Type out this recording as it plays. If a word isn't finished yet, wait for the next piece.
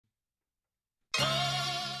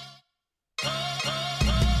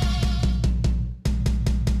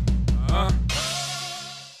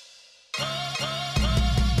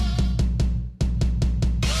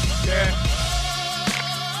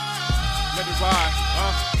Why?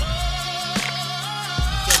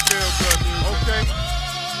 That feel good music. Okay.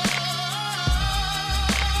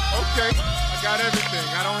 Okay. I got everything.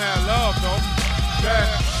 I don't have love though.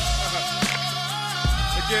 Yeah.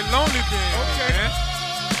 It get lonely then. Okay. Man.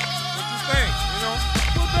 What you think? You know?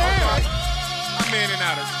 Well, damn. Right. I'm in and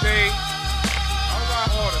out of state.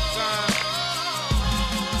 Alright, all the time.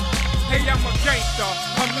 Hey, I'm a gangster.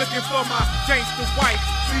 I'm looking for my gangster wife.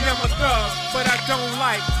 See, I'm a thug, but I don't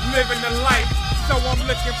like living the life. So I'm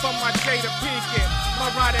looking for my Jada Pinkett,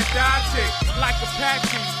 my ride or die chick. Like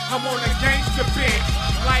Apache, I'm on a gangster bitch.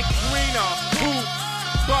 Like Greener, Boots,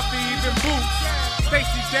 Buffy, even Boots.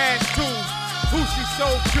 Stacy Dash too. Who she so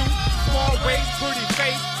cute? Small waist, pretty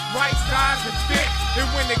face, right size and fit. And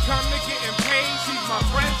when it come to getting paid, she's my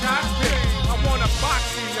franchise bitch. I want a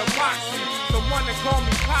boxy, someone to call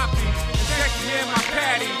me Poppy, and check me in my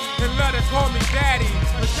patty, and let her call me Daddy.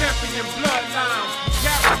 A champion bloodline,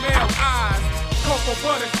 caramel eyes, cocoa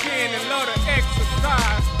butter skin, and love to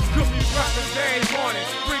exercise. Cook me breakfast every morning,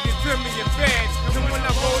 bring it to me in bed. And when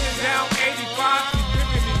I'm rolling down 85, she's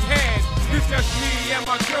giving me head. It's just me and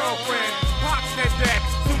my girlfriend. Pop said that,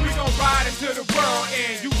 so we gon' ride into the world,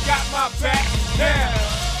 and you got my back, yeah.